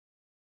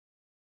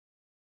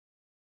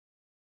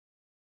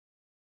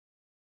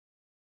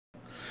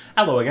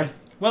Hello again.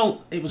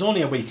 Well, it was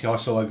only a week or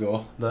so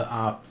ago that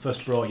I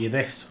first brought you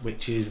this,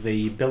 which is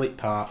the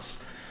Billetparts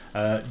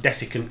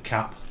Desiccant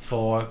Cap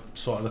for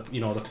sort of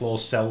the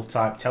closed cell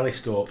type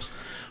telescopes.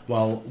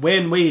 Well,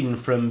 Wayne Whedon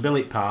from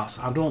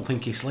Billetparts, I don't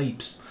think he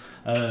sleeps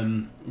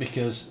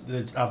because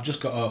I've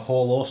just got a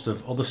whole host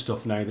of other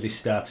stuff now that he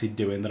started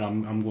doing that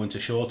I'm going to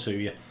show to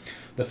you.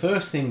 The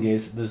first thing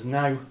is there's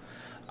now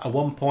a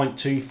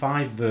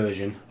 1.25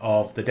 version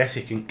of the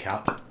Desiccant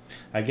Cap.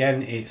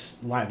 Again,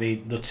 it's like the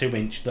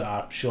 2-inch that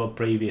I showed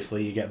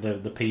previously. You get the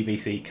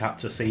PVC cap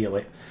to seal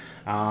it,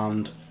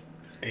 and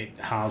it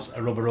has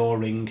a rubber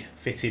O-ring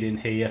fitted in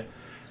here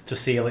to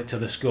seal it to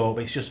the scope.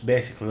 It's just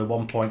basically the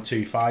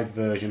 1.25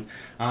 version,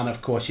 and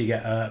of course you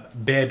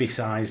get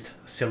baby-sized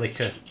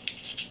silica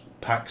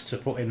packs to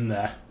put in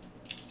there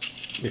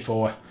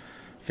before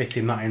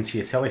fitting that into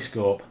your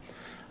telescope.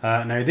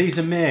 Now these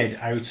are made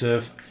out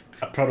of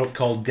a product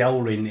called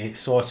Delrin.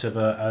 It's sort of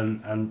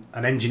an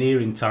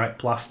engineering type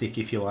plastic,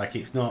 if you like.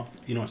 It's not,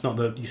 it's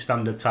not your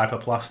standard type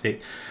of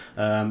plastic.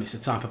 It's a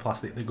type of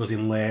plastic that goes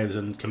in layers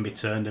and can be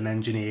turned and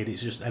engineered.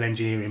 It's just an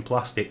engineering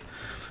plastic.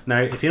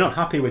 Now, if you're not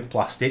happy with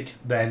plastic,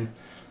 then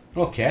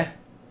okay,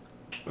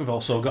 we've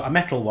also got a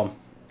metal one.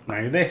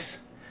 Now this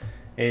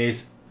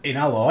is in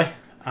alloy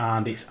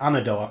and it's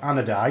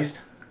anodized.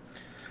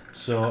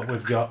 So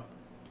we've got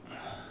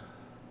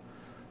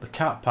the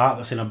cap part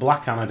that's in a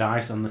black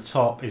anodized and the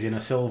top is in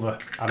a silver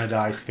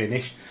anodized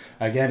finish.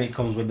 Again, it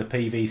comes with the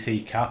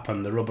PVC cap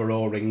and the rubber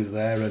O-rings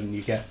there, and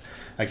you get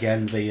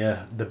again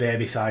the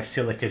baby size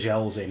silica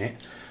gels in it.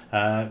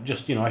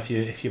 Just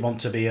if you want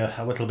to be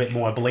a little bit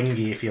more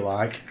blingy, if you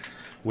like,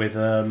 with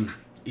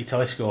your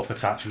telescope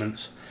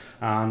attachments,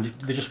 and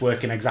they're just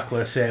working exactly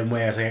the same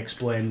way as I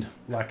explained,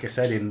 like I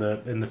said, in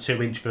the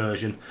 2-inch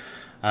version.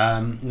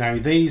 Now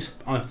these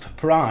are for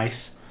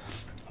price.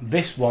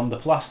 This one, the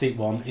plastic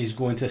one, is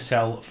going to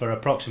sell for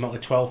approximately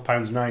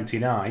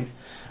 £12.99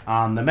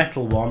 and the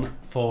metal one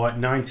for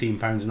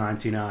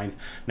 £19.99.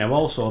 Now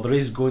also there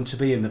is going to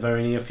be in the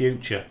very near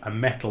future a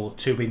metal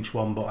 2-inch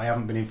one, but I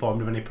haven't been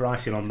informed of any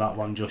pricing on that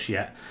one just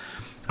yet.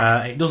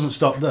 It doesn't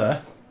stop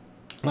there.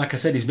 Like I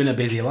said, he's been a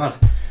busy lad.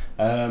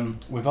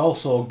 We've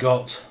also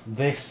got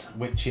this,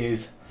 which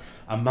is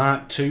a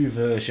Mark II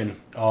version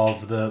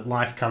of the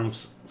LifeCam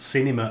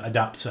Cinema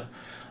adapter.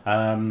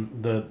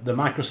 The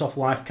Microsoft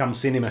LifeCam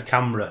Cinema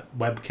camera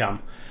webcam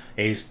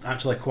is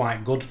actually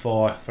quite good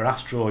for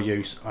astro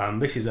use,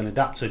 and this is an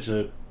adapter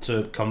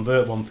to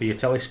convert one for your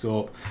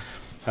telescope.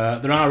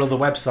 There are other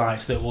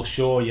websites that will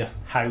show you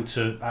how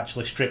to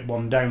actually strip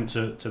one down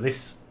to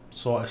this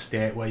sort of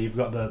state where you've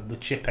got the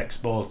chip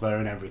exposed there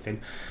and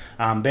everything,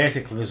 and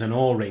basically there's an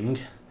O-ring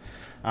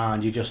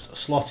and you just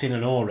slot in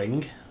an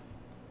O-ring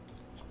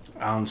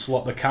and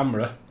slot the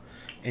camera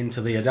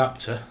into the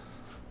adapter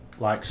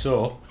like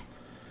so,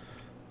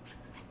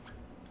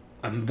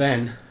 and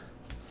then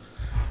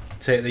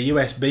take the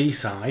USB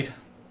side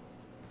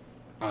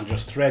and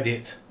just thread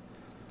it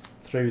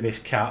through this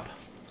cap,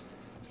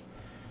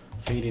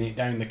 feeding it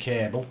down the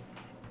cable.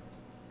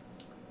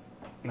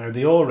 Now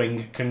the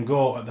O-ring can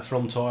go at the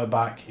front or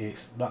back.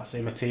 That's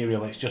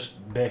immaterial. It's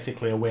just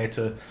basically a way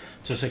to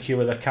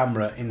secure the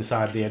camera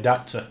inside the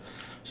adapter.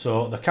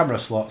 So the camera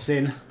slots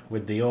in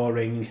with the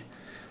O-ring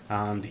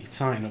and you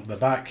tighten up the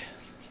back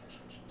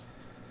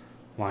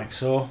like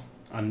so,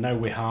 and now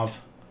we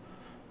have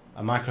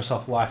a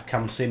Microsoft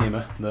LifeCam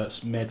Cinema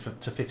that's made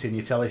to fit in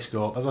your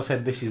telescope. As I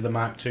said, this is the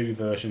Mark II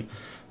version.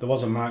 There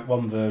was a Mark I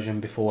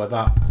version before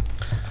that.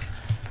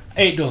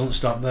 It doesn't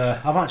stop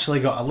there. I've actually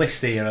got a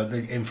list here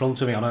in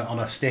front of me on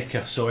a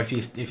sticker, so if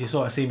you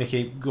sort of see me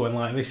keep going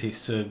like this,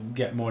 it's to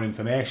get more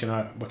information.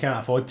 We can't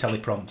afford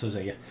teleprompters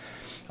here.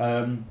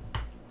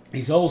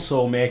 He's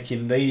also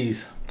making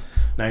these.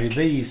 Now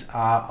these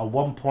are a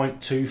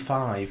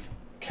 1.25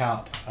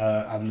 cap,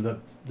 and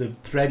they're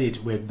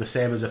threaded with the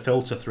same as a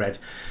filter thread.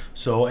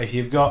 So if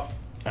you've got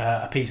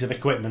a piece of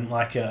equipment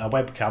like a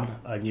webcam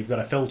and you've got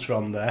a filter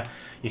on there,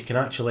 you can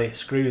actually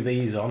screw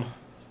these on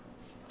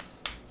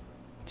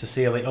to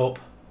seal it up.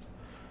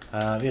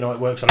 It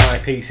works on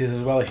eyepieces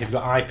as well. If you've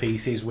got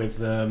eyepieces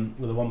with a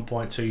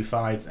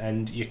 1.25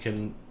 end, you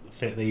can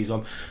fit these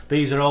on.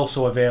 These are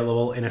also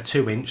available in a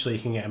 2-inch, so you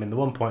can get them in the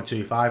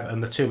 1.25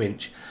 and the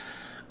 2-inch.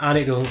 And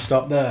it doesn't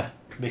stop there,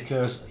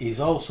 because he's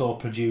also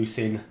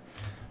producing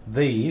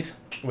these,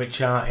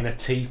 which are in a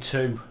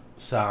T2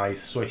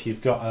 size. So if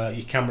you've got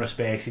your camera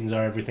spacings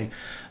or everything,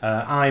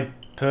 I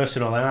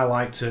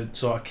like to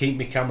sort of keep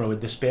my camera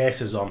with the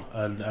spacers on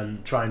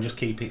and try and just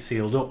keep it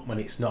sealed up when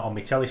it's not on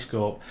my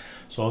telescope.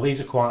 So these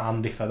are quite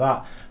handy for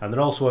that, and they're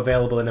also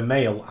available in a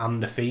male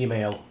and a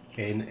female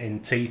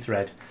in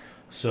T-thread.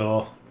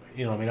 So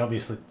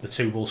obviously the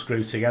two will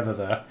screw together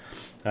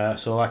there.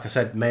 So like I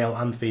said, male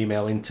and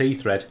female in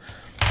T-thread.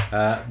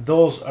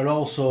 Those are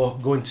also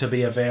going to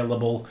be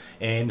available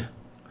in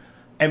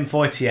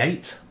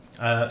M48,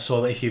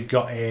 so that if you've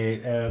got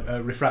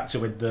a refractor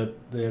with the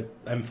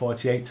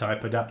M48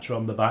 type adapter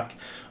on the back,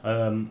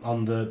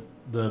 on the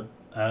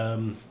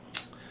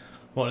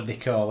what do they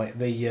call it,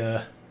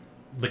 the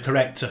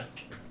corrector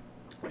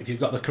if you've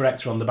got the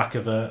corrector on the back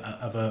of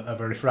a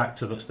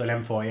refractor that's the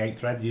M48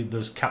 thread,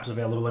 there's caps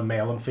available in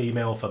male and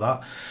female for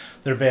that.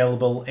 They're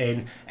available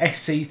in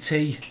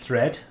SCT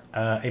thread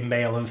in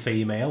male and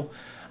female,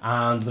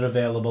 and they're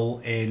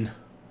available in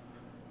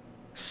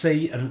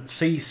C and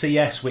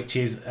CCS, which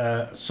is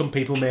some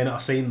people may not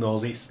have seen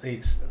those.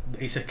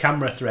 It's a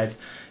camera thread.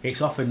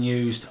 It's often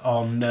used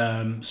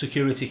on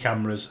security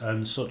cameras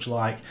and such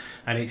like,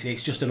 and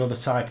it's just another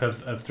type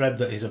of thread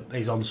that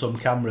is on some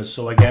cameras.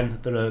 So again,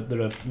 there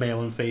are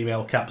male and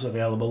female caps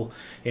available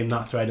in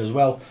that thread as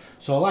well.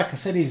 So like I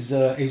said,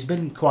 he's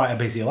been quite a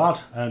busy lad,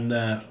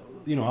 and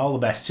you know, all the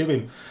best to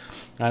him.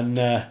 And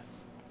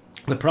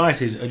the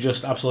prices are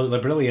just absolutely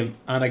brilliant.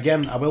 And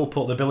again, I will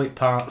put the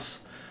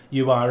Billetparts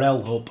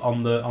URL up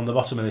on the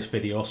bottom of this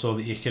video so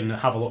that you can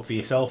have a look for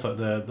yourself at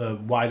the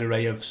wide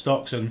array of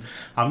stocks. And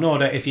I've no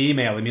doubt if you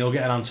email him, you'll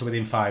get an answer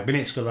within 5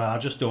 minutes, because I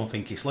just don't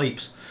think he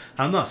sleeps.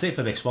 And that's it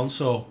for this one.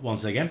 So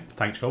once again,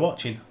 thanks for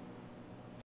watching.